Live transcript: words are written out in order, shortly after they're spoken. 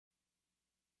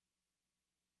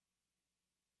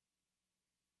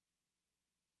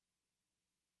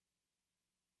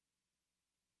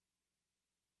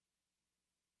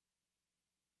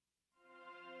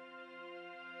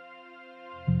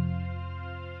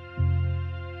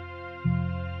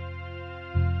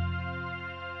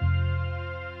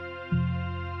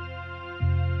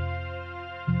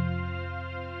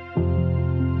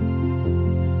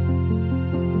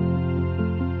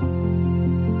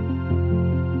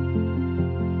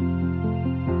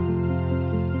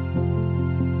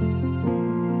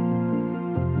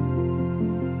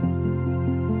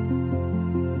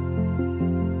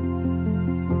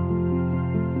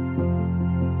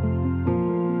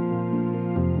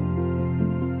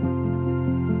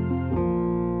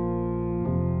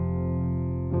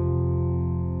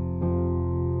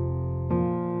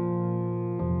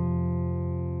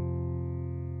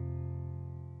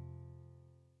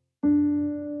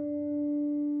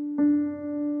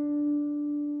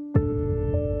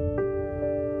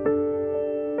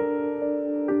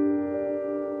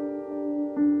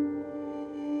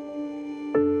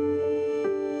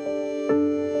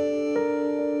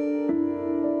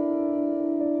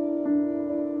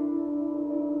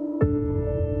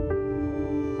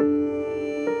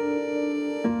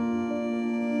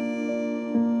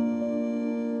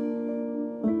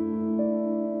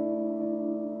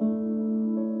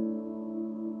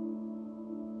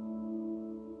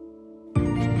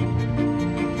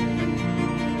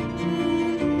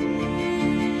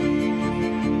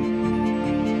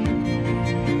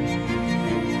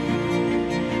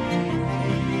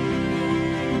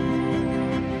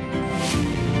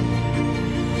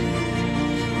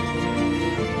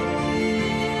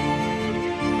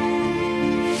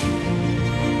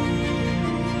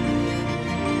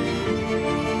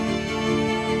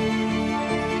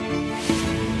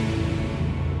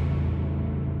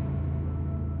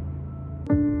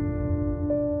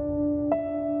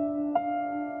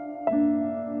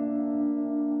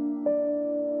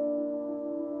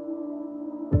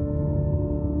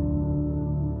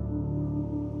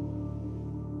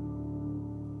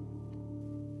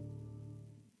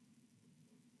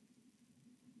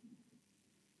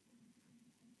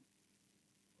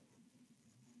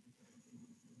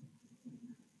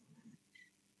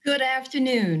Good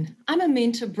afternoon. I'm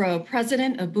Aminta Bro,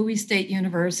 president of Bowie State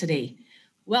University.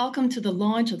 Welcome to the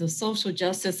launch of the Social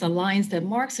Justice Alliance that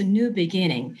marks a new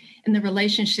beginning in the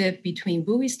relationship between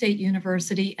Bowie State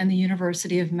University and the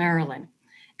University of Maryland,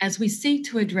 as we seek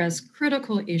to address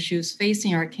critical issues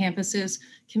facing our campuses,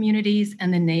 communities,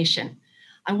 and the nation.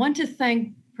 I want to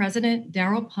thank President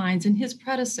Darrell Pines and his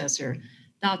predecessor,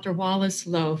 Dr. Wallace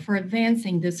Lowe, for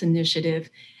advancing this initiative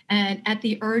and at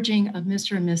the urging of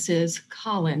Mr. and Mrs.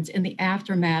 Collins in the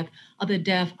aftermath of the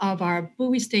death of our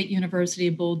Bowie State University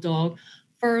Bulldog,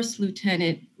 First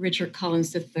Lieutenant Richard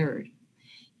Collins III.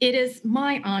 It is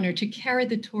my honor to carry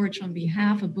the torch on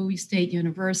behalf of Bowie State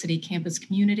University campus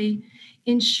community,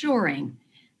 ensuring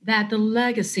that the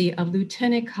legacy of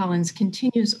Lieutenant Collins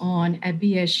continues on at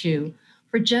BSU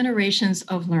for generations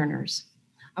of learners.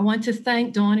 I want to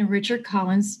thank Dawn and Richard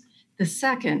Collins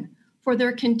II for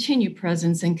their continued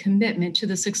presence and commitment to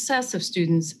the success of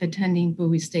students attending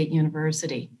Bowie State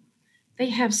University.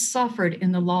 They have suffered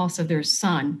in the loss of their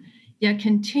son, yet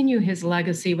continue his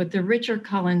legacy with the Richard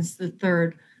Collins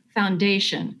III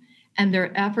Foundation and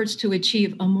their efforts to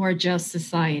achieve a more just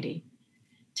society.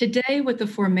 Today, with the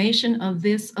formation of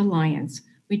this alliance,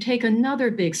 we take another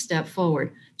big step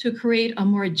forward to create a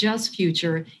more just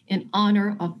future in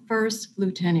honor of First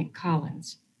Lieutenant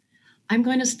Collins. I'm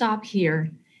going to stop here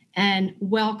and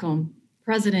welcome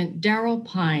President Darrell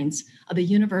Pines of the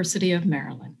University of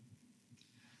Maryland.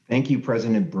 Thank you,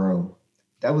 President Bro.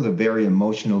 That was a very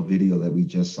emotional video that we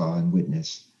just saw and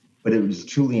witnessed, but it was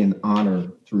truly an honor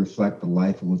to reflect the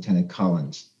life of Lieutenant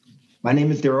Collins. My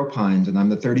name is Darrell Pines, and I'm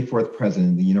the 34th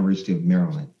president of the University of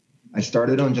Maryland. I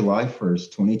started on July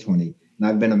 1st, 2020, and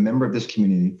I've been a member of this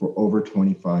community for over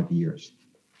 25 years.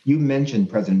 You mentioned,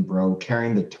 President Bro,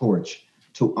 carrying the torch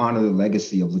to honor the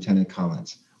legacy of Lieutenant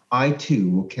Collins. I, too,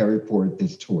 will carry forward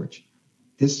this torch.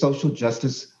 This social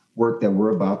justice work that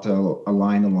we're about to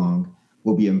align along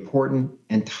will be important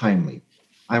and timely.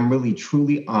 I'm really,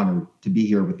 truly honored to be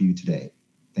here with you today.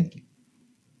 Thank you.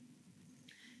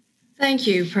 Thank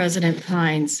you, President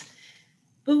Pines.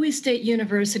 Bowie State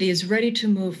University is ready to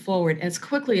move forward as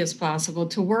quickly as possible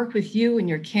to work with you and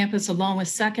your campus along with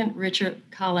Second Richard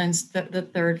Collins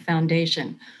III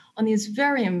Foundation on these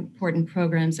very important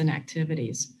programs and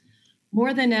activities.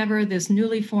 More than ever, this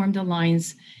newly formed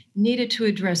alliance needed to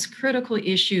address critical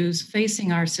issues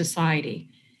facing our society.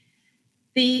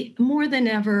 More than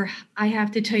ever, I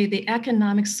have to tell you, the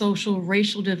economic, social,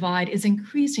 racial divide is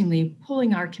increasingly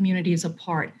pulling our communities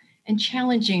apart and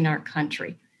challenging our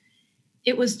country.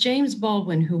 It was James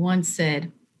Baldwin who once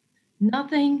said,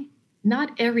 not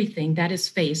everything that is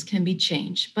faced can be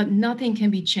changed, but nothing can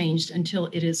be changed until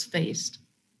it is faced.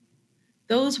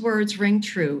 Those words ring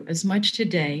true as much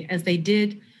today as they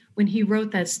did when he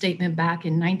wrote that statement back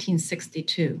in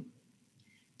 1962.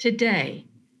 Today,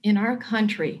 in our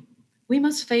country, we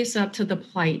must face up to the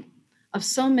plight of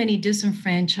so many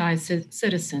disenfranchised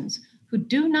citizens who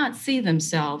do not see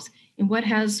themselves in what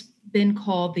has been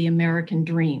called the American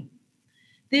dream.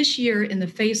 This year, in the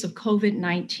face of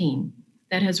COVID-19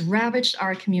 that has ravaged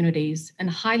our communities and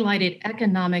highlighted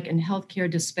economic and healthcare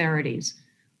disparities,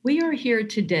 we are here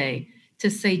today to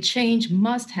say change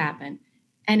must happen,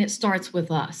 and it starts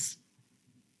with us.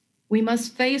 We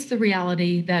must face the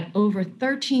reality that over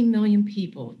 13 million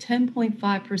people,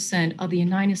 10.5% of the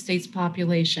United States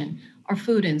population, are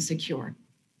food insecure.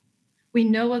 We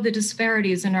know of the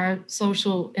disparities in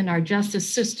our justice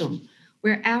system,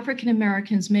 where African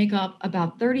Americans make up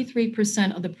about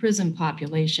 33% of the prison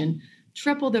population,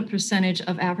 triple the percentage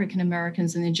of African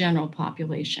Americans in the general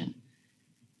population.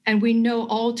 And we know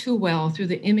all too well through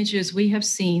the images we have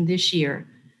seen this year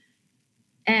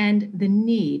and the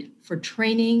need for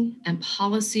training and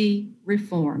policy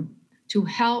reform to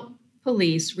help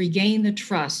police regain the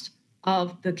trust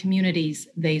of the communities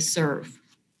they serve.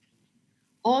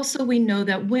 Also, we know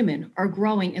that women are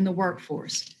growing in the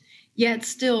workforce, yet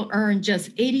still earn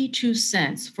just 82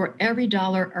 cents for every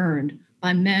dollar earned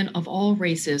by men of all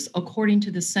races, according to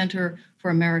the Center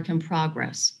for American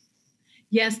Progress.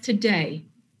 Yes, today,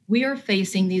 we are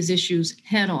facing these issues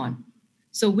head on,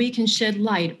 so we can shed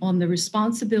light on the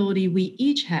responsibility we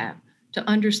each have to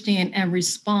understand and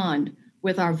respond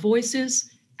with our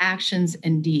voices, actions,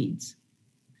 and deeds.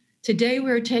 Today,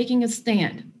 we're taking a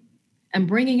stand and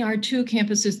bringing our two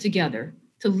campuses together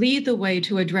to lead the way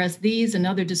to address these and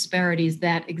other disparities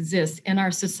that exist in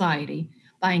our society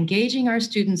by engaging our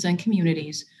students and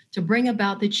communities to bring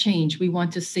about the change we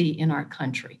want to see in our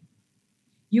country.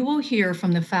 You will hear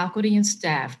from the faculty and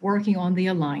staff working on the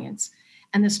Alliance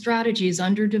and the strategies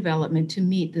under development to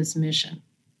meet this mission.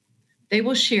 They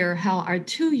will share how our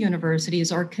two universities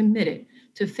are committed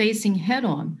to facing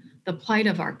head-on the plight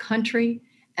of our country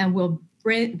and will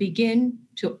begin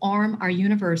to arm our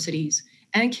universities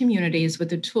and communities with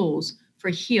the tools for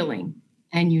healing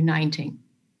and uniting.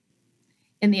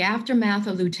 In the aftermath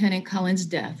of Lieutenant Collins'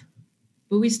 death,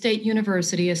 Bowie State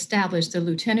University established the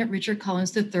Lieutenant Richard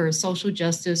Collins III Social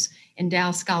Justice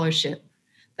Endowed Scholarship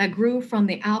that grew from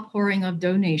the outpouring of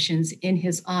donations in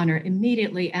his honor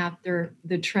immediately after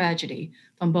the tragedy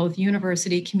from both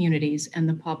university communities and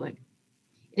the public.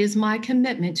 It is my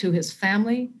commitment to his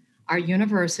family, our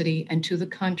university, and to the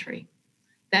country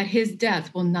that his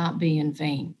death will not be in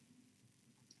vain.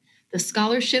 The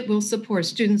scholarship will support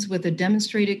students with a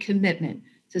demonstrated commitment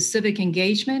to civic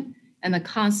engagement and the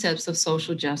concepts of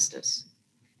social justice.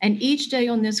 And each day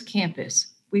on this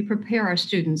campus, we prepare our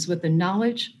students with the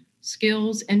knowledge,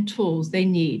 skills, and tools they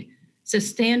need to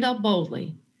stand up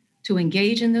boldly, to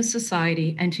engage in this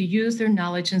society, and to use their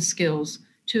knowledge and skills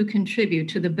to contribute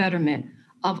to the betterment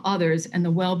of others and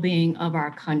the well-being of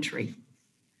our country.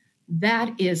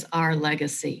 That is our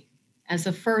legacy as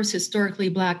the first historically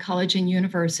Black college and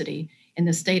university in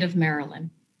the state of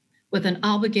Maryland, with an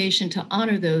obligation to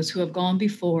honor those who have gone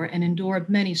before and endured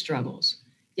many struggles,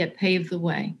 yet paved the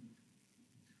way.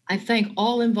 I thank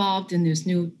all involved in this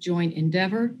new joint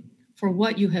endeavor for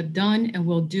what you have done and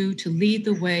will do to lead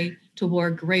the way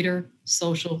toward greater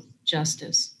social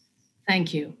justice.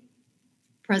 Thank you.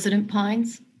 President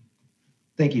Pines.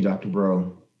 Thank you, Dr.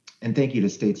 Bro, and thank you to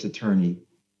State's Attorney,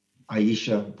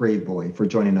 Aisha Braveboy, for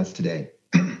joining us today.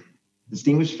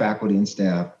 Distinguished faculty and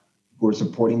staff who are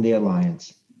supporting the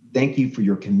Alliance, thank you for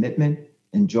your commitment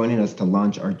and joining us to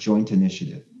launch our joint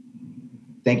initiative.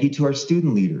 Thank you to our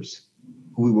student leaders,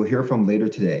 who we will hear from later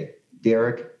today,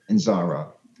 Derek and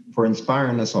Zara, for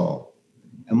inspiring us all.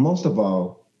 And most of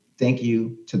all, thank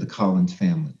you to the Collins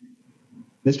family.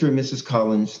 Mr. and Mrs.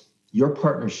 Collins, your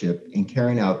partnership in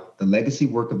carrying out the legacy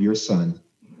work of your son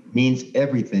means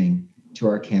everything to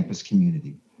our campus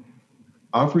community.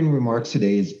 Offering remarks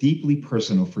today is deeply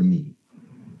personal for me.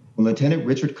 When Lieutenant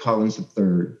Richard Collins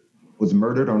III was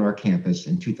murdered on our campus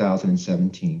in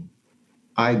 2017,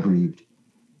 I grieved.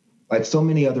 Like so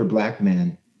many other Black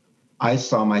men, I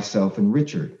saw myself in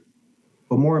Richard.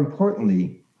 But more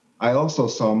importantly, I also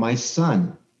saw my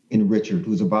son in Richard,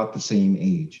 who was about the same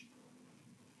age.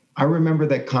 I remember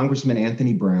that Congressman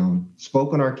Anthony Brown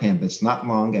spoke on our campus not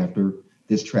long after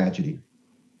this tragedy.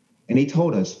 And he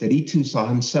told us that he too saw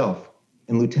himself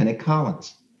in Lieutenant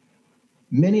Collins.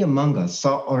 Many among us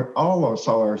saw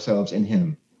ourselves in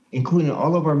him, including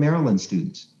all of our Maryland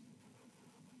students.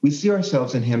 We see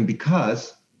ourselves in him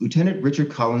because Lieutenant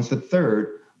Richard Collins III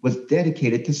was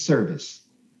dedicated to service.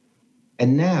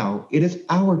 And now it is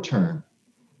our turn,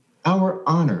 our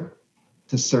honor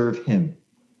to serve him.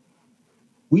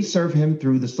 We serve him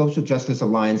through the Social Justice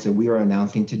Alliance that we are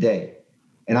announcing today.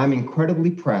 And I'm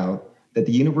incredibly proud that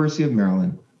the University of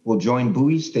Maryland will join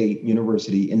Bowie State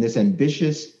University in this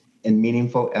ambitious and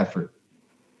meaningful effort.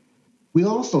 We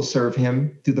also serve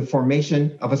him through the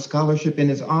formation of a scholarship in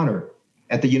his honor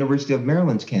at the University of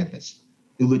Maryland's campus.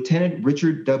 The Lieutenant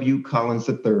Richard W. Collins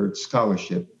III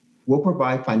Scholarship will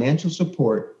provide financial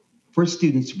support for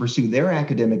students to pursue their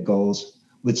academic goals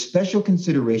with special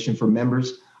consideration for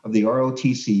members of the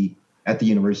ROTC at the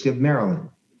University of Maryland.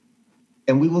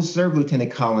 And we will serve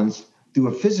Lieutenant Collins through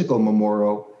a physical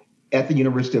memorial at the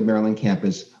University of Maryland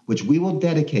campus, which we will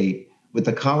dedicate with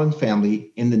the Collins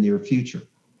family in the near future.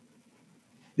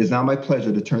 It is now my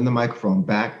pleasure to turn the microphone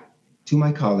back to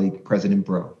my colleague, President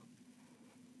Bro.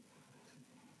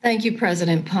 Thank you,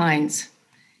 President Pines.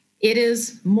 It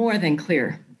is more than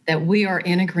clear that we are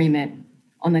in agreement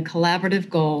on the collaborative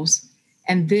goals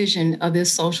and vision of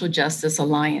this Social Justice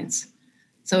Alliance.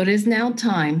 So it is now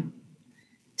time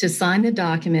to sign the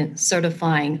document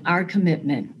certifying our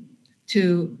commitment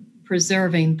to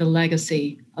preserving the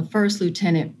legacy of First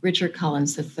Lieutenant Richard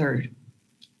Collins III.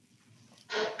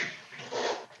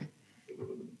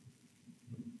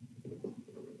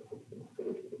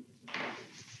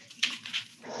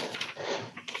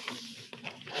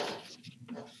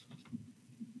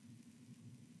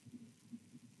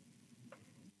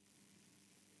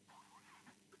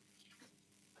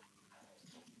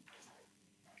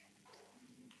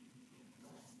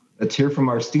 Let's hear from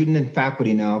our student and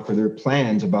faculty now for their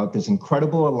plans about this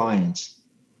incredible alliance.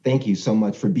 Thank you so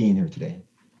much for being here today.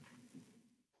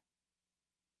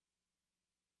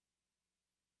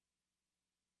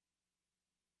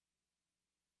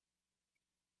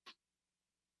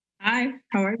 Hi,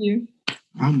 how are you?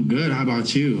 I'm good. How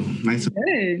about you?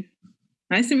 Good.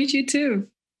 Nice to meet you too.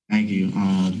 Thank you.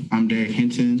 I'm Derek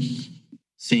Hinton,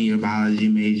 senior biology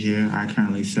major. I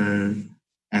currently serve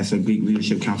as a Greek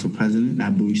Leadership Council president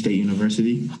at Bowie State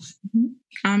University.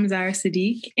 I'm Zara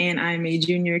Sadiq, and I'm a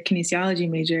junior kinesiology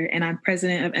major, and I'm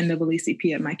president of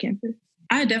NAACP at my campus.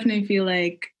 I definitely feel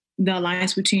like the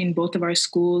alliance between both of our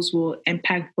schools will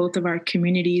impact both of our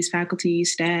communities, faculty,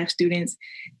 staff, students,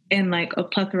 in like a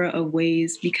plethora of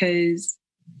ways because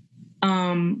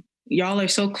y'all are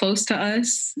so close to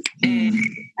us. And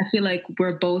I feel like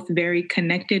we're both very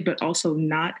connected, but also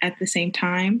not at the same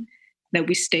time, that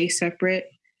we stay separate.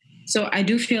 So I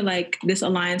do feel like this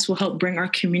alliance will help bring our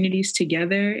communities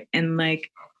together, and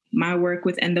like my work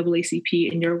with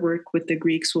NAACP and your work with the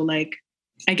Greeks will like,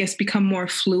 I guess, become more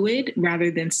fluid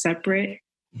rather than separate.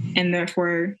 And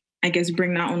therefore, I guess,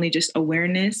 bring not only just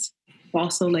awareness, but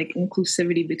also like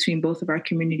inclusivity between both of our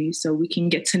communities so we can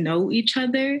get to know each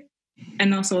other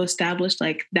and also establish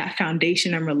like that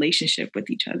foundation and relationship with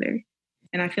each other.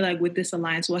 And I feel like with this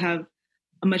alliance, we'll have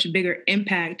a much bigger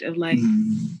impact of like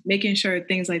making sure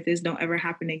things like this don't ever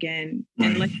happen again. Right.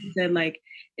 And like you said, like,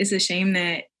 it's a shame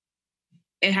that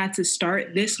it had to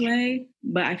start this way,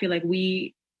 but I feel like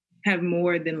we have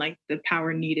more than like the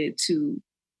power needed to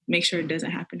make sure it doesn't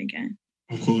happen again.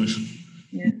 Of course.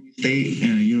 Yeah. State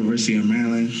and the University of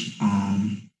Maryland,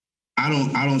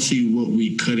 I don't see what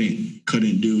we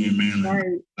couldn't do in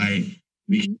Maryland. Right. Like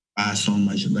we can buy so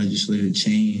much legislative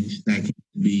change that can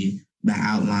be the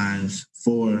outlines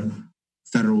for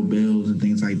federal bills and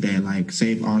things like that. Like,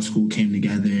 say if our school came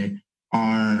together,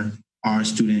 our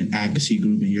student advocacy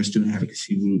group and your student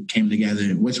advocacy group came together,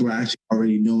 which we're actually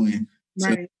already doing,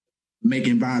 right. To make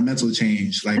environmental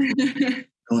change, like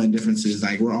knowing differences.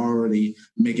 Like we're already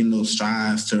making those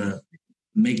strides to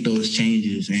make those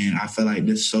changes. And I feel like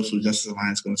this social justice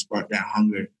alliance is going to spark that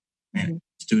hunger and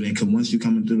student. Because once you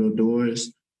come in through the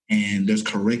doors and there's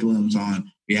curriculums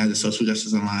on, we have the social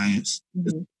justice alliance,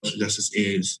 the social justice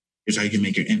is how you can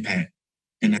make your impact.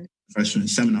 And that's freshman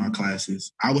seminar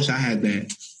classes. I wish I had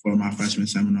that for my freshman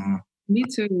seminar. Me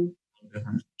too.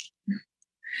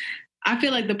 I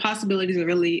feel like the possibilities are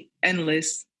really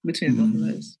endless between both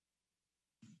of us.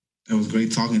 It was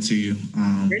great talking to you.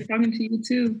 Great talking to you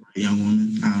too. Young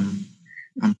woman.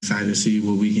 I'm excited to see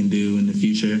what we can do in the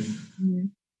future. Mm-hmm.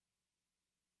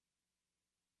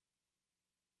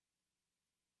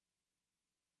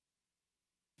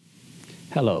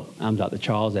 Hello, I'm Dr.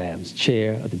 Charles Adams,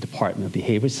 Chair of the Department of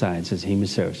Behavioral Sciences and Human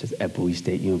Services at Bowie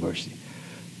State University.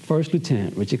 First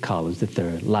Lieutenant Richard Collins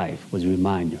III's life was a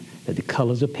reminder that the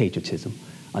colors of patriotism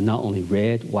are not only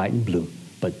red, white, and blue,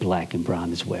 but black and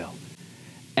brown as well.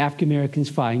 African Americans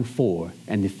fighting for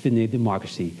and defending a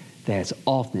democracy that has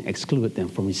often excluded them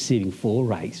from receiving full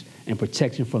rights and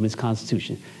protection from its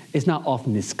Constitution is not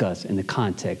often discussed in the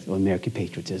context of American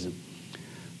patriotism.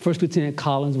 First Lieutenant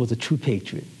Collins was a true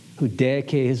patriot who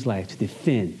dedicated his life to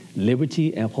defend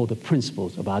liberty and uphold the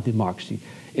principles of our democracy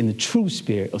in the true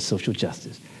spirit of social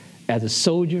justice. As a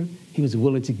soldier, he was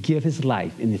willing to give his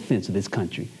life in defense of this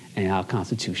country and our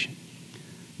Constitution.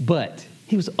 But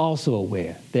he was also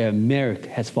aware that America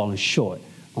has fallen short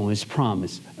on its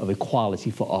promise of equality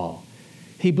for all.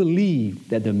 He believed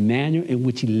that the manner in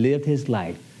which he lived his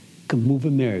life could move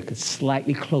America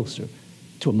slightly closer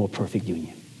to a more perfect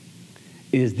union.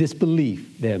 It is this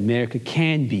belief that America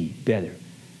can be better,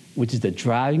 which is the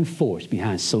driving force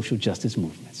behind social justice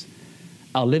movements.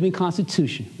 Our living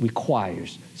Constitution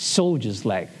requires soldiers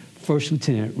like First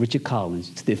Lieutenant Richard Collins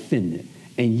to defend it,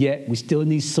 and yet we still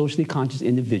need socially conscious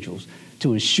individuals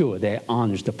to ensure that it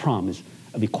honors the promise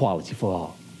of equality for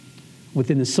all.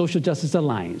 Within the Social Justice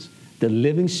Alliance, the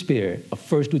living spirit of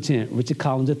First Lieutenant Richard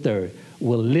Collins III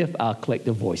will lift our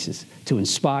collective voices to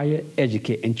inspire,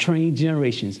 educate, and train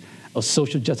generations of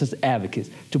social justice advocates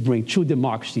to bring true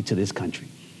democracy to this country.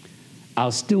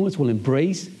 Our students will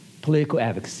embrace political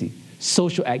advocacy,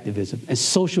 social activism, and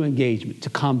social engagement to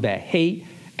combat hate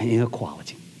and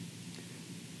inequality.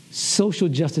 Social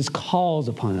justice calls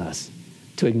upon us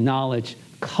to acknowledge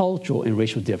cultural and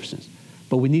racial differences,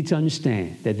 but we need to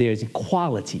understand that there is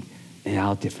equality in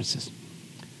our differences.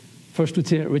 First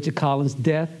Lieutenant Richard Collins'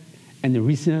 death and the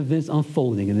recent events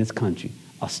unfolding in this country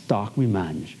are stark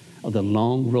reminders of the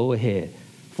long road ahead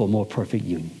for a more perfect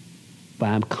union. But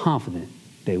I'm confident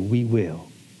that we will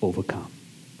overcome.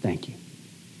 Thank you.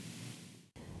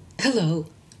 Hello,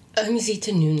 I'm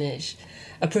Zita Nunes,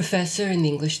 a professor in the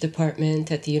English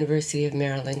department at the University of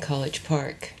Maryland, College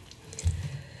Park.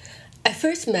 I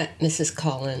first met Mrs.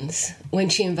 Collins when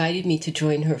she invited me to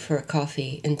join her for a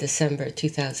coffee in December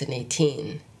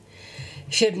 2018.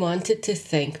 She had wanted to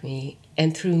thank me,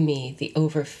 and through me, the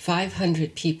over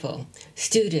 500 people,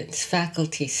 students,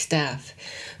 faculty, staff,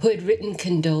 who had written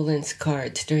condolence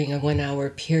cards during a 1-hour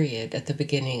period at the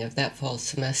beginning of that fall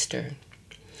semester.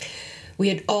 We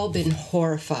had all been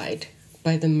horrified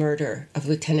by the murder of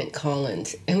Lieutenant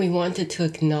Collins, and we wanted to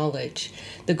acknowledge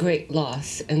the great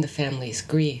loss and the family's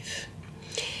grief.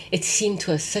 It seemed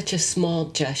to us such a small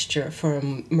gesture for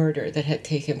a murder that had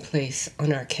taken place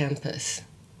on our campus.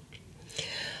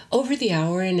 Over the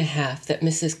hour and a half that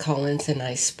Mrs. Collins and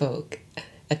I spoke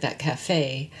at that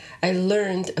cafe, I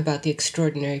learned about the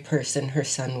extraordinary person her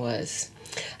son was,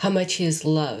 how much he is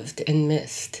loved and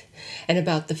missed, and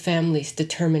about the family's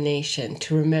determination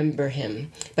to remember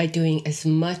him by doing as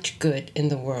much good in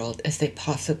the world as they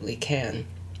possibly can.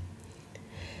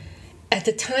 At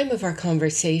the time of our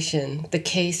conversation, the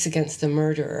case against the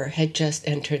murderer had just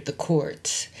entered the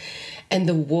courts, and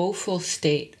the woeful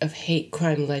state of hate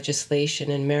crime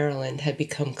legislation in Maryland had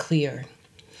become clear.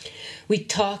 We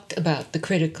talked about the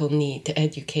critical need to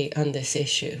educate on this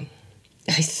issue.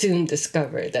 I soon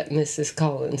discovered that Mrs.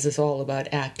 Collins is all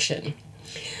about action.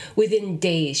 Within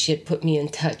days, she had put me in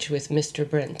touch with Mr.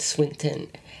 Brent Swinton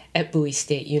at Bowie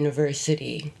State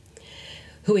University,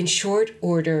 who in short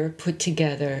order put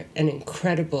together an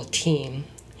incredible team,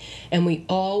 and we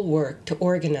all worked to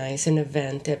organize an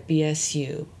event at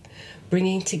BSU,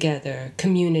 bringing together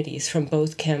communities from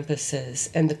both campuses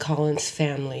and the Collins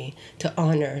family to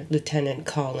honor Lieutenant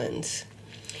Collins.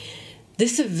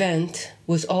 This event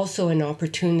was also an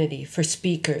opportunity for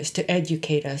speakers to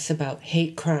educate us about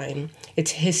hate crime,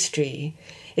 its history,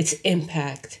 its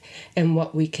impact, and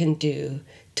what we can do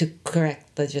to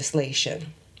correct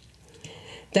legislation.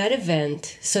 That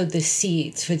event sowed the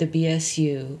seeds for the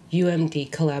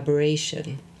BSU-UMD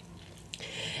collaboration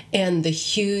and the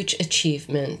huge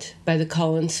achievement by the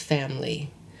Collins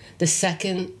family, the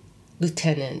Second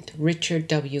Lieutenant Richard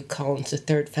W. Collins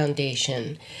III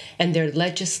Foundation, and their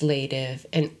legislative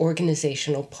and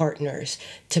organizational partners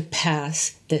to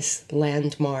pass this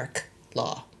landmark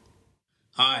law.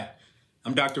 Hi,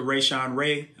 I'm Dr. Rayshawn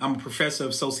Ray. I'm a professor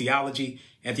of sociology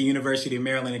at the University of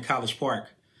Maryland in College Park.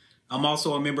 I'm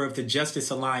also a member of the Justice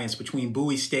Alliance between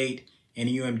Bowie State and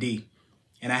UMD,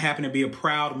 and I happen to be a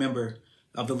proud member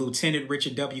of the Lieutenant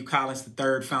Richard W. Collins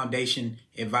III Foundation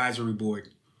Advisory Board.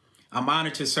 I'm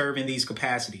honored to serve in these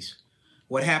capacities.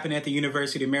 What happened at the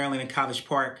University of Maryland in College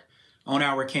Park on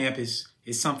our campus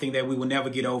is something that we will never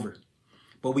get over,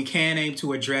 but we can aim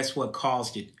to address what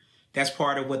caused it. That's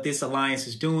part of what this alliance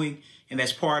is doing, and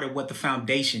that's part of what the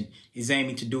foundation is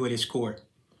aiming to do at its core.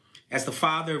 As the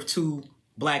father of two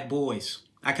Black boys,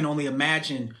 I can only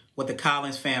imagine what the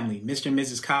Collins family, Mr. and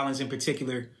Mrs. Collins in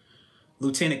particular,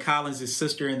 Lieutenant Collins'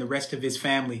 sister, and the rest of his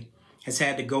family has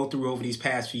had to go through over these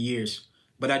past few years.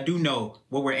 But I do know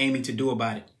what we're aiming to do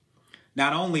about it.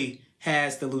 Not only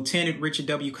has the Lieutenant Richard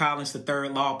W. Collins III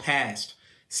law passed,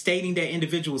 stating that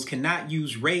individuals cannot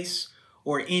use race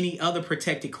or any other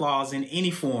protected clause in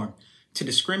any form to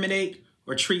discriminate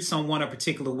or treat someone a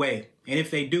particular way. And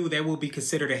if they do, that will be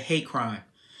considered a hate crime.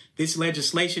 This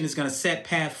legislation is going to set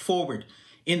path forward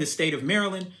in the state of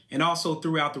Maryland and also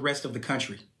throughout the rest of the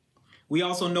country. We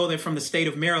also know that from the state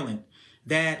of Maryland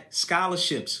that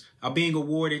scholarships are being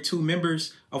awarded to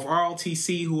members of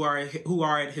ROTC who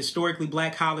are at historically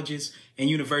Black colleges and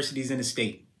universities in the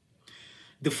state.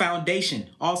 The foundation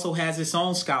also has its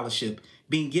own scholarship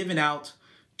being given out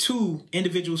to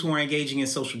individuals who are engaging in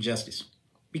social justice.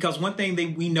 Because one thing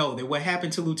that we know, that what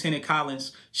happened to Lieutenant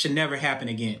Collins should never happen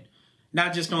again,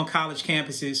 not just on college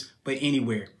campuses, but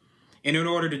anywhere. And in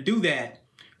order to do that,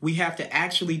 we have to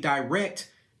actually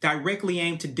directly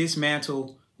aim to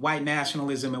dismantle white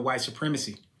nationalism and white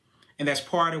supremacy. And that's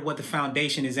part of what the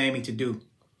foundation is aiming to do.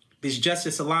 This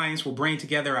Justice Alliance will bring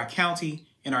together our county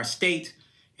and our state,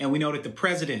 and we know that the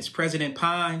presidents, President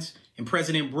Pines and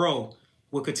President Bro,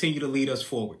 will continue to lead us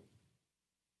forward.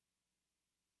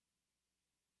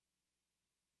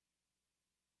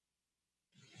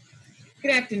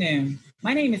 Good afternoon.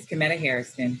 My name is Kametta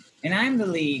Harrison, and I'm the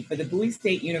lead for the Bowie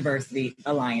State University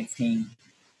Alliance team.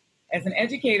 As an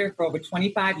educator for over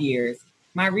 25 years,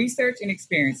 my research and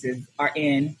experiences are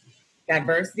in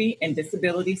diversity and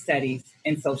disability studies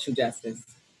and social justice.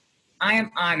 I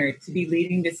am honored to be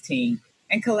leading this team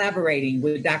and collaborating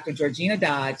with Dr. Georgina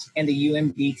Dodge and the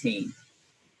UMD team.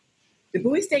 The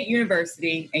Bowie State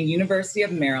University and University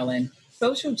of Maryland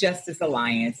Social Justice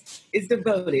Alliance is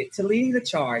devoted to leading the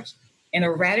charge in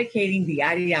eradicating the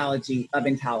ideology of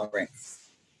intolerance.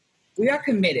 We are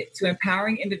committed to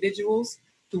empowering individuals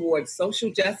towards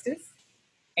social justice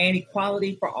and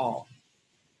equality for all.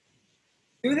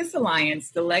 Through this alliance,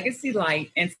 the legacy,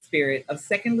 light, and spirit of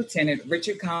Second Lieutenant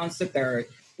Richard Collins III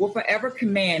will forever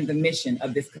command the mission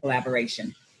of this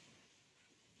collaboration.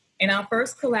 In our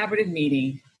first collaborative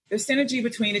meeting, the synergy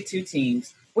between the two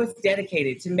teams was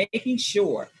dedicated to making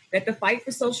sure that the fight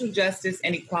for social justice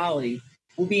and equality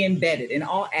will be embedded in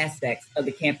all aspects of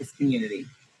the campus community.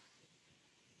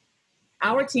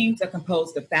 Our teams are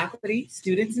composed of faculty,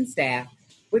 students, and staff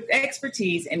with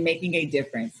expertise in making a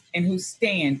difference and who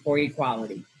stand for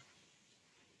equality.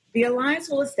 The Alliance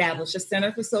will establish a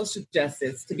Center for Social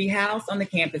Justice to be housed on the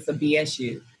campus of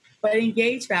BSU, but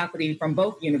engage faculty from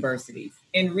both universities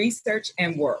in research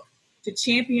and work to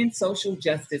champion social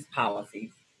justice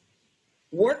policies.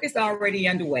 Work is already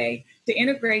underway to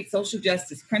integrate social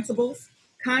justice principles,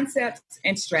 concepts,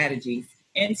 and strategies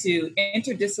into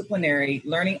interdisciplinary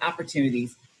learning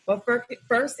opportunities for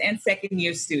first and second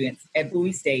year students at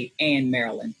Bowie State and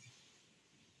Maryland.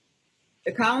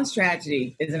 The Collins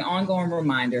tragedy is an ongoing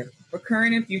reminder for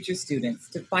current and future students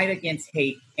to fight against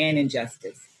hate and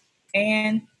injustice.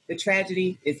 And the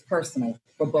tragedy is personal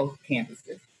for both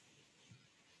campuses.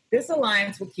 This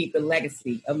alliance will keep the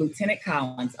legacy of Lieutenant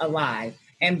Collins alive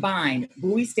and bind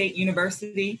Bowie State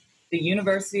University, the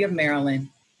University of Maryland,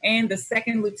 and the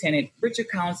Second Lieutenant Richard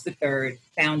Collins III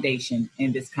Foundation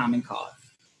in this common cause.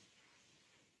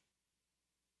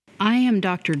 I am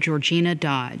Dr. Georgina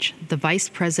Dodge, the Vice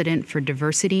President for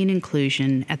Diversity and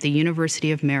Inclusion at the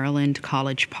University of Maryland,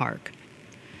 College Park.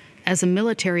 As a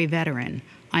military veteran,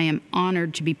 I am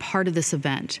honored to be part of this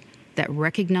event that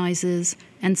recognizes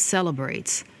and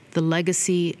celebrates the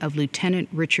legacy of Lieutenant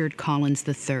Richard Collins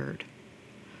III.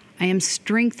 I am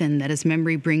strengthened that his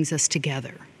memory brings us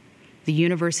together, the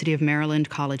University of Maryland,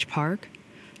 College Park,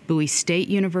 Bowie State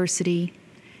University,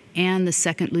 and the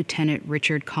Second Lieutenant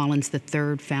Richard Collins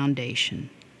III Foundation.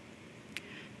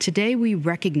 Today we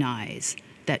recognize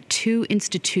that two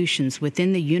institutions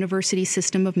within the University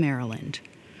System of Maryland,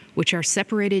 which are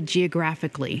separated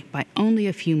geographically by only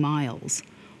a few miles,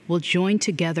 will join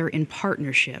together in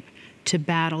partnership to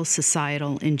battle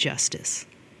societal injustice.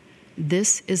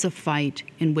 This is a fight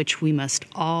in which we must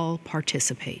all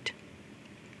participate.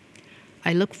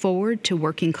 I look forward to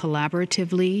working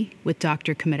collaboratively with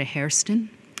Dr. Camilla Hairston,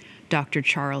 Dr.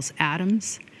 Charles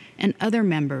Adams, and other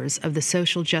members of the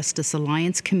Social Justice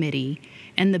Alliance Committee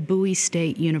and the Bowie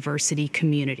State University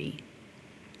community.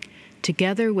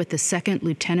 Together with the Second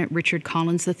Lieutenant Richard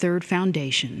Collins III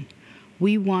Foundation,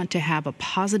 we want to have a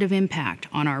positive impact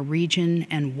on our region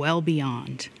and well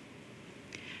beyond.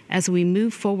 As we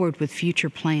move forward with future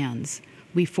plans,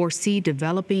 we foresee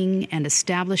developing and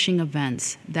establishing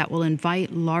events that will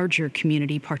invite larger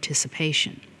community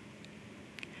participation.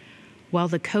 While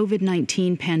the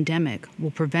COVID-19 pandemic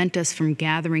will prevent us from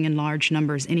gathering in large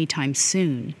numbers anytime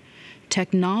soon,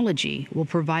 technology will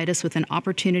provide us with an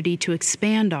opportunity to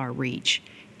expand our reach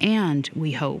and,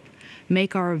 we hope,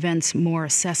 make our events more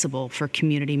accessible for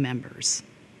community members.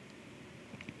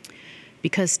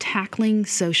 Because tackling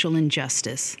social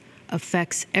injustice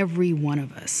affects every one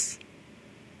of us.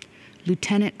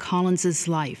 Lieutenant Collins's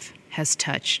life has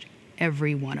touched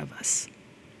every one of us.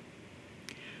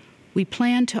 We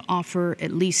plan to offer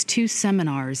at least 2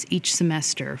 seminars each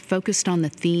semester focused on the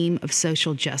theme of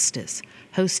social justice,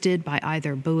 hosted by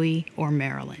either Bowie or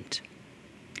Maryland.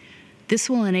 This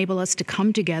will enable us to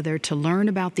come together to learn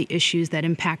about the issues that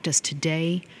impact us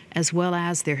today, as well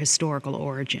as their historical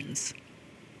origins.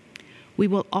 We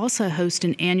will also host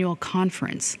an annual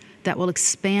conference that will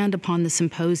expand upon the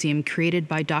symposium created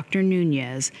by Dr.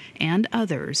 Nunez and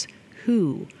others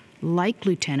who, like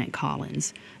Lieutenant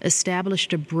Collins,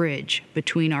 established a bridge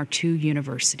between our 2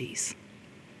 universities.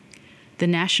 The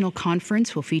national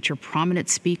conference will feature prominent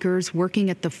speakers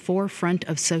working at the forefront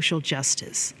of social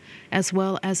justice, as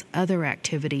well as other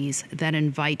activities that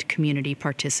invite community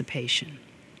participation.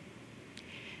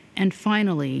 And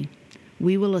finally,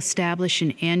 we will establish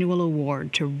an annual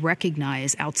award to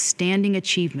recognize outstanding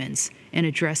achievements in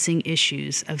addressing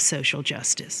issues of social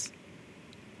justice.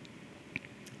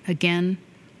 Again,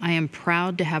 I am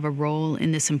proud to have a role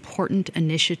in this important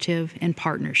initiative and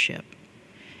partnership,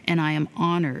 and I am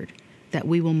honored that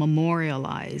we will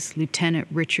memorialize Lieutenant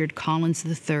Richard Collins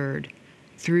III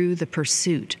through the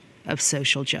pursuit of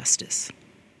social justice.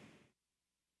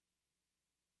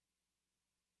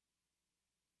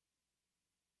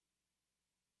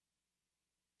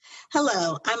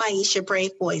 Hello, I'm Aisha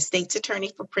Braithwaite, State's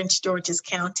Attorney for Prince George's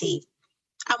County.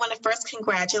 I want to first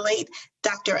congratulate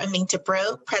Dr. Aminta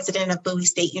Breaux, President of Bowie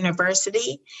State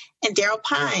University, and Daryl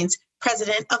Pines,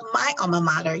 President of my alma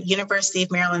mater, University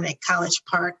of Maryland at College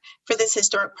Park, for this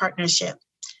historic partnership.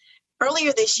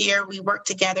 Earlier this year, we worked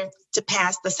together to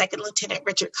pass the Second Lieutenant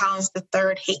Richard Collins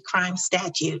III hate crime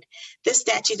statute. This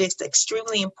statute is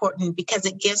extremely important because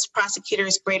it gives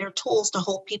prosecutors greater tools to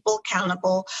hold people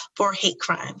accountable for hate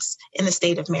crimes in the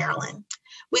state of Maryland.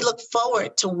 We look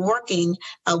forward to working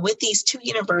with these two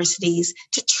universities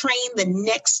to train the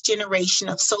next generation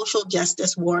of social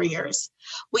justice warriors.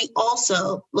 We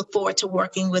also look forward to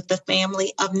working with the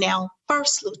family of now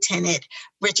First Lieutenant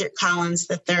Richard Collins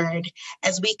III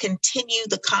as we continue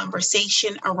the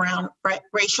conversation around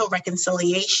racial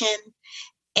reconciliation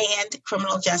and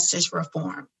criminal justice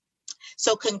reform.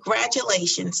 So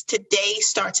congratulations. Today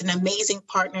starts an amazing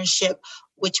partnership,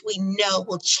 which we know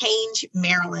will change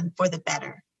Maryland for the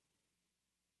better.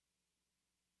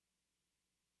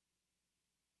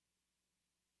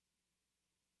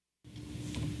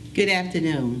 Good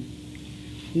afternoon.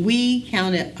 We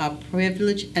count it a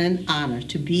privilege and an honor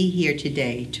to be here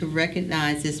today to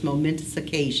recognize this momentous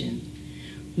occasion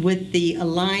with the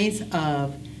alliance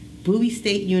of Bowie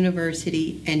State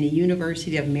University and the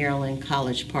University of Maryland,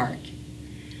 College Park.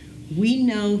 We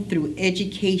know through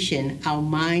education our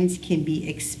minds can be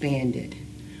expanded.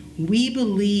 We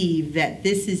believe that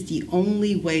this is the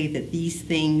only way that these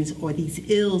things or these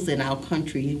ills in our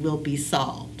country will be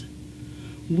solved.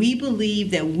 We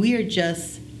believe that we are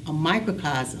just a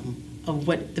microcosm of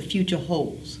what the future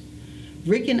holds.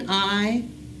 Rick and I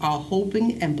are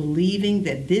hoping and believing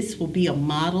that this will be a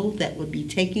model that will be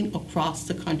taken across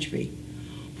the country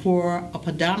for a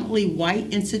predominantly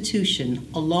white institution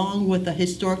along with a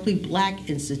historically black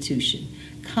institution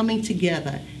coming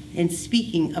together and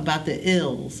speaking about the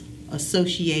ills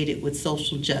associated with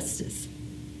social justice.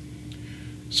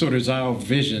 So it is our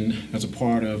vision as a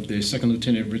part of the Second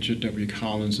Lieutenant Richard W.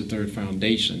 Collins III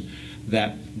Foundation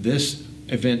that this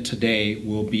event today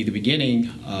will be the beginning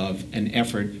of an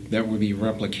effort that will be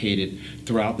replicated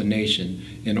throughout the nation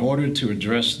in order to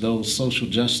address those social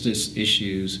justice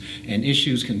issues and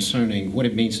issues concerning what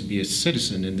it means to be a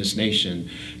citizen in this nation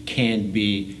can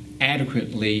be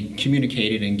adequately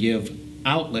communicated and give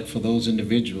outlet for those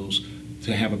individuals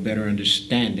to have a better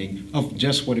understanding of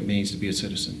just what it means to be a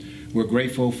citizen. We're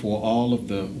grateful for all of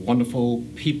the wonderful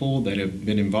people that have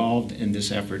been involved in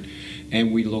this effort,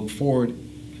 and we look forward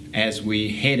as we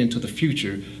head into the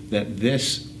future that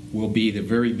this will be the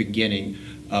very beginning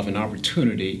of an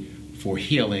opportunity for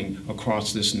healing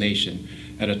across this nation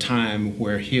at a time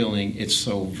where healing is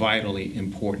so vitally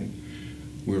important.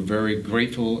 We're very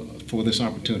grateful for this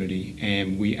opportunity,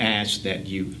 and we ask that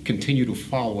you continue to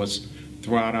follow us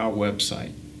throughout our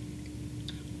website.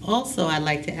 Also, I'd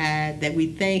like to add that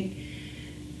we thank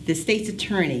the state's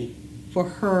attorney for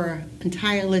her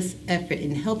tireless effort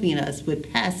in helping us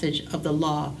with passage of the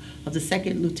law of the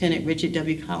Second Lieutenant Richard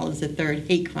W. Collins III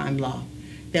hate crime law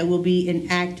that will be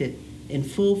enacted in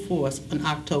full force on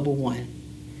October 1.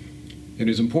 It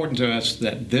is important to us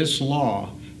that this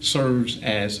law serves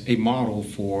as a model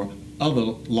for other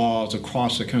laws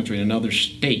across the country and other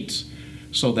states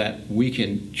so that we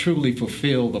can truly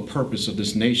fulfill the purpose of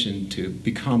this nation to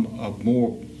become a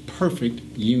more perfect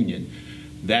union.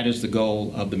 That is the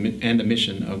goal of and the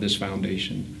mission of this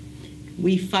foundation.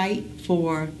 We fight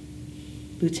for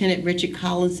Lieutenant Richard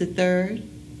Collins III.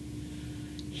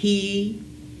 He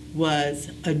was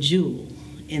a jewel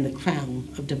in the crown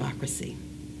of democracy.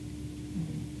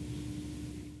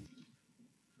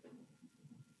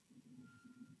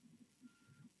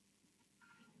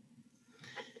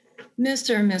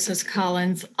 Mr. and Mrs.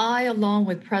 Collins, I, along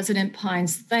with President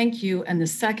Pines, thank you and the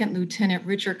Second Lieutenant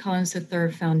Richard Collins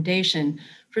III Foundation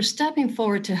for stepping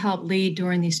forward to help lead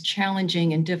during these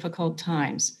challenging and difficult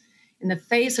times. In the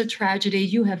face of tragedy,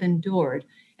 you have endured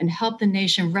and helped the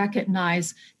nation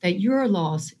recognize that your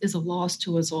loss is a loss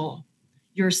to us all.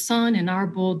 Your son and our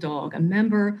bulldog, a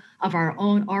member of our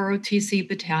own ROTC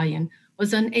battalion,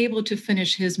 was unable to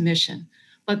finish his mission.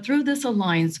 But through this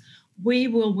alliance, we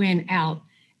will win out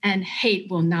and hate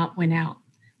will not win out.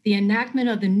 The enactment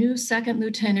of the new Second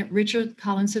Lieutenant Richard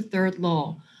Collins III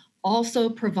law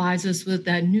also provides us with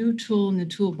that new tool in the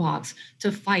toolbox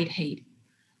to fight hate.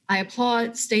 I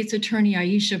applaud State's Attorney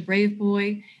Aisha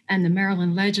Braveboy and the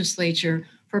Maryland legislature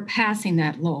for passing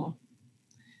that law.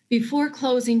 Before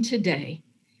closing today,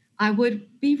 I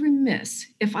would be remiss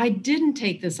if I didn't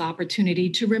take this opportunity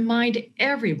to remind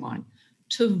everyone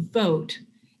to vote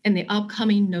in the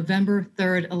upcoming November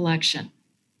 3rd election.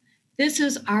 This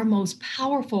is our most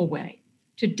powerful way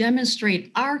to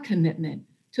demonstrate our commitment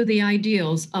to the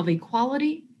ideals of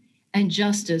equality and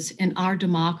justice in our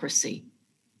democracy.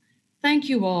 Thank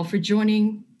you all for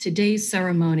joining today's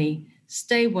ceremony.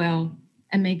 Stay well,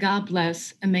 and may God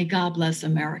bless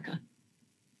America.